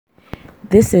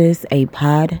This is a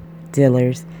Pod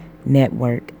Dealers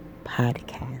Network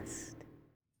podcast.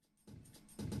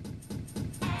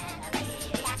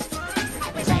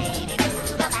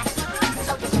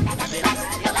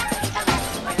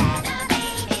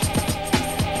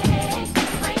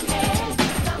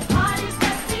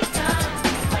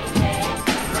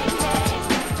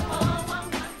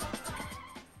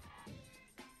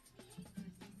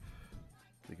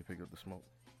 You can pick up the smoke.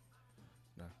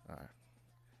 Nah, all right.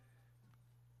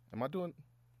 Am I do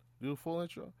the full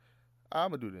intro?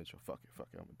 I'm gonna do the intro. Fuck it, I'm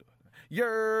gonna do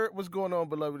it. What's going on,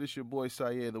 beloved? It's your boy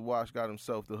Sayer, the Wash God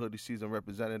himself, the hoodie season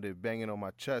representative, banging on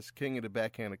my chest, king of the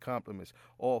backhanded compliments,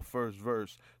 all first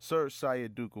verse. Sir Sayer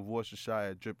Duke of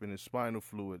Worcestershire, dripping in spinal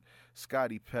fluid,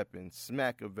 Scotty Peppin,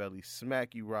 Smackavelli,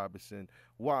 Smacky Robinson,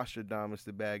 Washer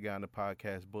the bad guy on the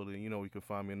podcast bully. You know you can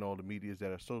find me in all the medias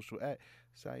that are social at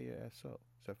Sayer SO,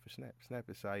 except for Snap. Snap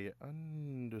is Sayer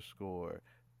 _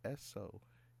 SO.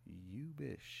 You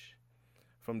bish.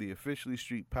 From the Officially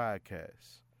Street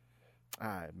podcast. All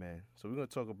right, man. So we're gonna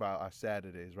talk about our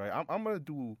Saturdays, right? I'm gonna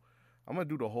do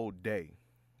the whole day,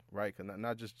 right? Cause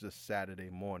not just Saturday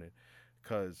morning,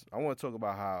 cause I want to talk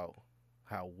about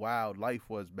how wild life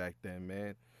was back then,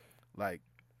 man. Like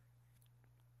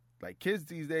kids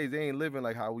these days, they ain't living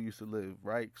like how we used to live,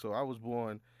 right? So I was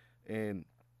born in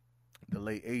the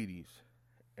late '80s,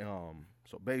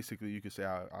 so basically you could say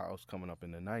I was coming up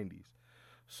in the '90s.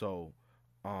 So,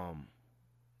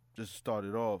 just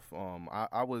started off. I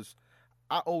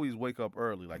always wake up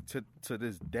early, like to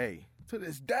this day. To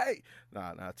this day.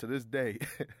 I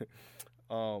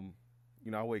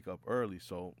wake up early,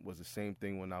 so it was the same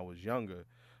thing when I was younger.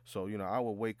 So, I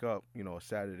would wake up, a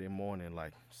Saturday morning,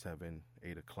 like 7,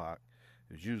 8 o'clock.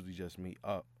 It was usually just me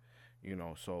up,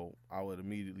 so I would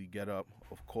immediately get up,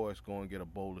 of course, go and get a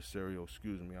bowl of cereal.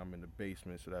 Excuse me, I'm in the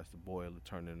basement, so that's the boiler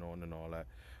turning on and all that.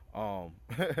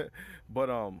 But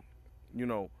I'll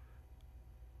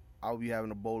be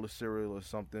having a bowl of cereal or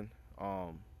something.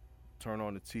 Turn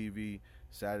on the TV,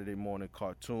 Saturday morning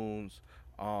cartoons.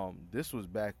 This was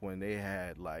back when they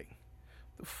had the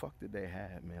fuck did they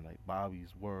have, man? Like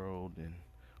Bobby's World, and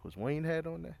was Wayne had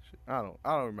on that shit? I don't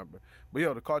remember.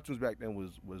 But the cartoons back then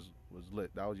was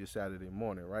lit. That was your Saturday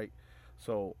morning, right?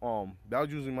 So that was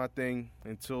usually my thing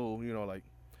until like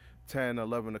 10,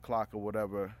 11 o'clock or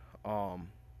whatever.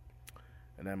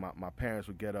 And then my parents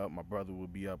would get up, my brother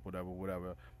would be up,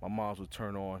 whatever. My moms would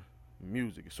turn on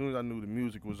music. As soon as I knew the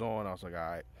music was on, I was like, all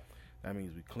right, that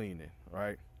means we cleaning,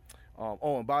 right?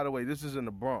 And by the way, this is in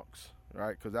the Bronx,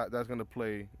 right? Because that's going to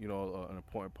play, an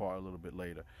important part a little bit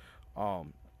later. But,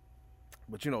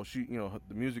 the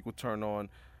music would turn on.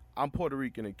 I'm Puerto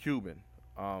Rican and Cuban.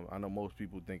 I know most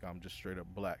people think I'm just straight up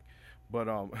black. But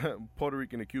Puerto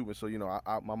Rican and Cuban, so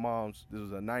my mom's, this was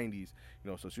the '90s,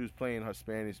 so she was playing her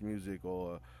Spanish music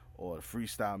or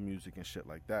freestyle music and shit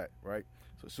like that, right?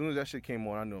 So as soon as that shit came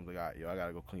on, I knew I was like, all right, I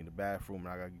gotta go clean the bathroom and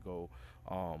I gotta go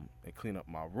and clean up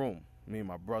my room. Me and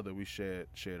my brother, we shared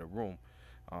a room.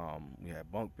 We had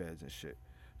bunk beds and shit.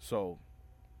 So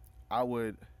I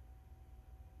would.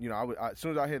 As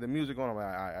soon as I hear the music on, I'm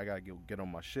like, I gotta get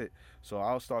on my shit. So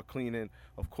I'll start cleaning.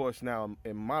 Of course, now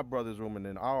in my brother's room and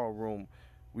in our room,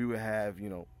 we would have,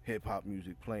 hip hop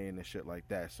music playing and shit like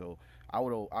that. So I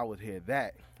would hear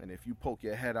that. And if you poke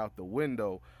your head out the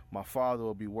window, my father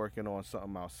will be working on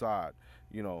something outside,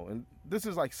 and this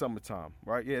is like summertime,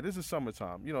 right? Yeah, this is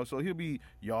summertime, so he'll be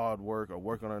yard work or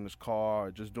working on his car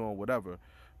or just doing whatever,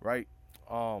 right?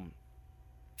 And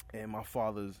my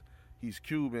father's, he's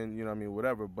Cuban,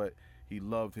 whatever, but he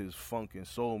loved his funk and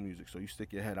soul music. So you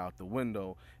stick your head out the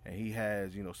window and he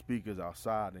has, speakers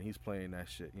outside and he's playing that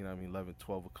shit, 11,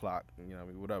 12 o'clock,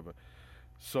 whatever.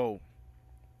 So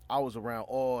I was around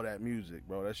all that music,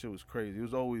 bro. That shit was crazy. It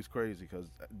was always crazy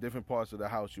because different parts of the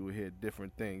house you would hear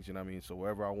different things, So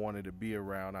wherever I wanted to be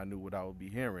around, I knew what I would be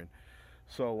hearing.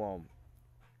 So,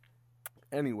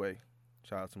 anyway,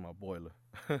 shout out to my boiler.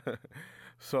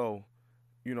 So,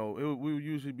 we would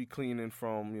usually be cleaning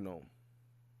from,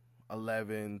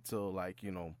 11 till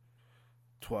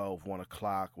 12, 1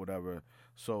 o'clock, whatever.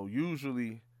 So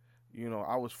usually,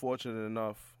 I was fortunate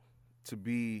enough to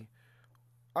be,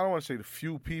 I don't want to say the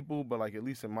few people, but at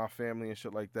least in my family and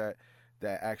shit like that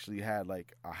actually had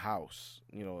a house,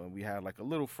 and we had a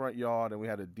little front yard and we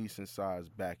had a decent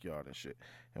sized backyard and shit.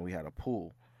 And we had a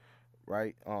pool.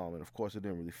 Right? And of course it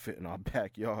didn't really fit in our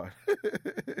backyard.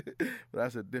 But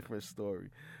that's a different story.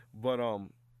 But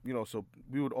so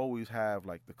we would always have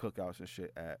the cookouts and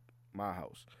shit at my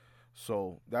house.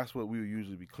 So that's what we would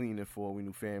usually be cleaning for. We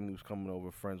knew family was coming over,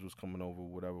 friends was coming over,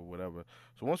 whatever.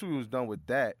 So once we was done with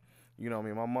that,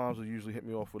 my moms would usually hit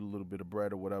me off with a little bit of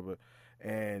bread or whatever.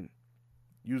 And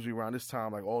usually around this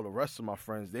time, like all the rest of my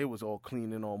friends, they was all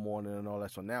cleaning all morning and all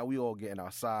that. So now we all getting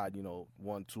outside,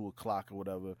 1, 2 o'clock or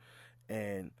whatever,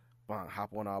 and hop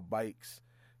on our bikes.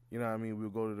 You know what I mean? We'll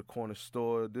go to the corner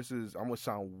store. I'm gonna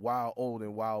sound wild old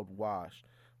and wild washed,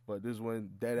 but this is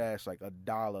when dead ass like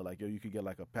 $1. Like, yo, you could get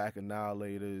like a pack of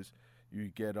Annihilators. You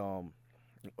get a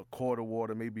quart of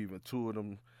water, maybe even 2 of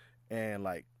them, and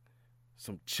like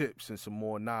some chips and some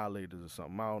more Annihilators or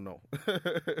something. I don't know.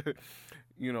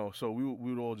 So we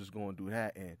would all just go and do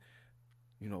that, and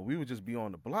we would just be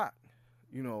on the block.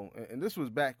 And this was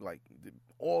back like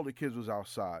all the kids was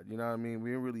outside. You know what I mean?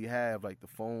 We didn't really have like the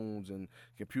phones and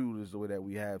computers the way that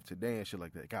we have today and shit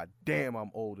like that. God damn, I'm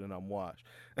old and I'm washed.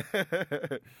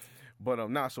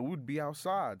 But so we'd be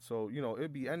outside. So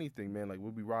it'd be anything, man. Like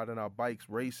we'd be riding our bikes,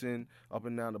 racing up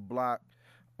and down the block.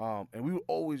 And we would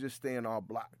always just stay in our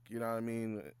block, you know what I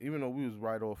mean? Even though we was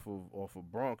right off of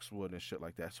Bronxwood and shit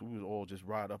like that, so we would all just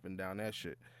ride up and down that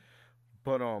shit.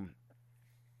 But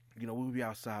we would be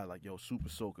outside like, yo, super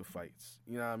soaker fights,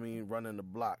 you know what I mean? Running the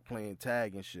block, playing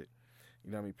tag and shit,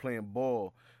 you know what I mean? Playing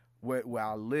ball. Where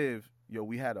I live,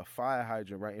 we had a fire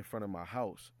hydrant right in front of my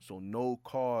house, so no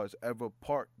cars ever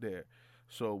parked there.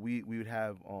 So we would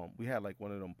have we had like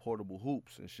one of them portable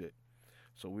hoops and shit.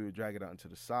 So we would drag it out into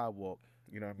the sidewalk,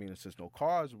 you know what I mean? And since no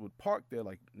cars would park there,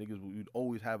 like niggas would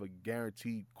always have a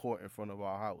guaranteed court in front of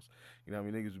our house. You know what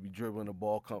I mean? Niggas would be dribbling the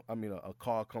ball, a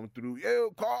car come through,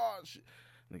 yo, cars!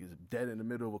 Niggas dead in the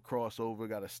middle of a crossover,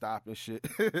 gotta stop and shit.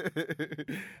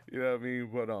 You know what I mean?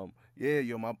 But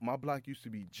my block used to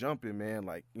be jumping, man.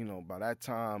 Like, by that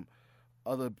time,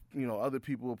 other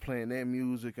people were playing their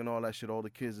music and all that shit. All the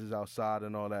kids is outside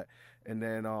and all that. And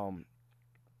then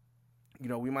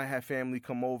we might have family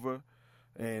come over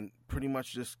and pretty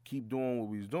much just keep doing what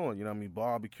we was doing, you know what I mean?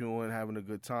 Barbecuing, having a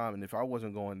good time. And if I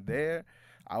wasn't going there,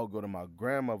 I would go to my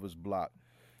grandmother's block.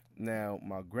 Now,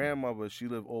 my grandmother, she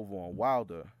lived over on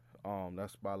Wilder.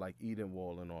 That's by like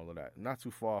Edenwall and all of that. Not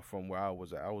too far from where I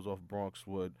was at. I was off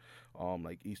Bronxwood,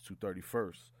 like East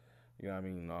 231st. You know what I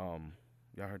mean? Y'all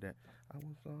heard that? I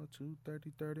was on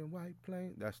 233rd and White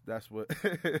Plain. That's what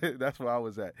that's where I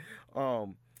was at.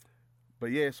 But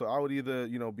yeah, so I would either,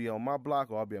 be on my block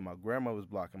or I'd be on my grandmother's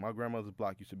block. And my grandmother's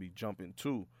block used to be jumping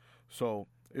too. So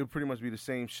it would pretty much be the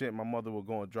same shit. My mother would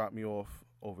go and drop me off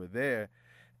over there.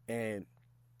 And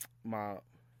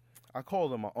I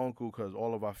called him my uncle because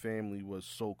all of our family was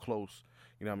so close,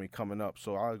 you know what I mean, coming up.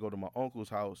 So I would go to my uncle's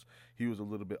house. He was a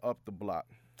little bit up the block,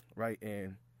 right?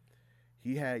 And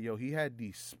he had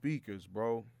these speakers,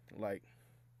 bro. Like,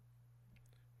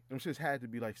 them shits had to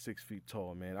be like 6 feet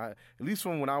tall, man. At least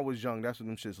from when I was young, that's what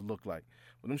them shits looked like.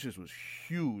 But them shits was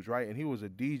huge, right? And he was a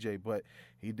DJ, but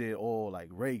he did all like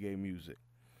reggae music.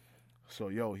 So,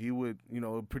 he would, it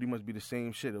would pretty much be the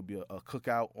same shit. It'll be a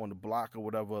cookout on the block or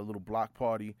whatever, a little block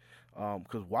party.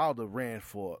 Because Wilder ran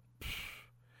for,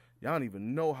 y'all don't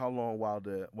even know how long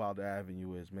Wilder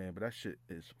Avenue is, man. But that shit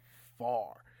is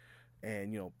far.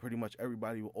 And, pretty much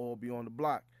everybody will all be on the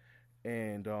block.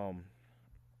 And, so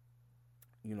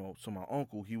my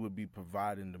uncle, he would be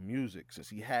providing the music since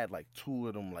he had like 2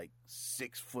 of them like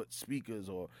 6-foot speakers,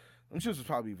 or them shits was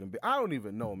probably even big. I don't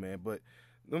even know, man, but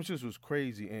them shits was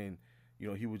crazy. And,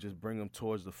 he would just bring them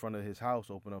towards the front of his house,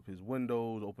 open up his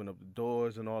windows, open up the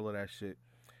doors and all of that shit.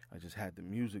 I just had the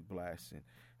music blasting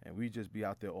and we'd just be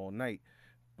out there all night.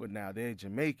 But now they're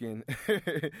Jamaican,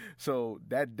 so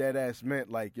that dead ass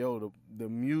meant like, the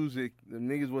music, the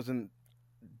niggas wasn't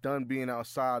done being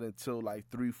outside until like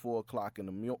 3, 4 o'clock in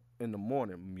the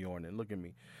morning. Look at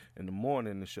me, in the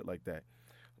morning and shit like that.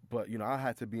 But I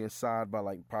had to be inside by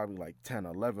like probably like 10,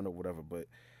 11 or whatever. But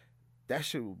that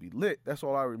shit would be lit. That's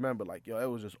all I remember. Like, it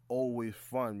was just always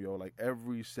fun, Like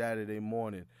every Saturday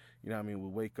morning, you know what I mean?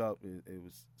 We'd wake up, it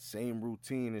was same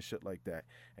routine and shit like that.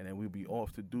 And then we'd be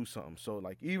off to do something. So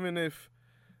like, even if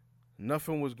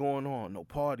nothing was going on, no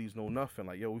parties, no nothing,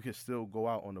 like, we could still go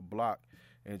out on the block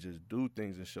and just do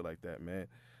things and shit like that, man.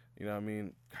 You know what I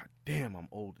mean? God damn, I'm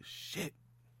old as shit.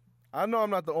 I know I'm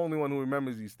not the only one who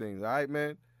remembers these things, all right,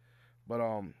 man? But,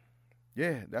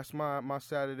 yeah, that's my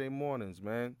Saturday mornings,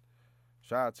 man.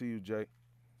 Shout out to you, Jay.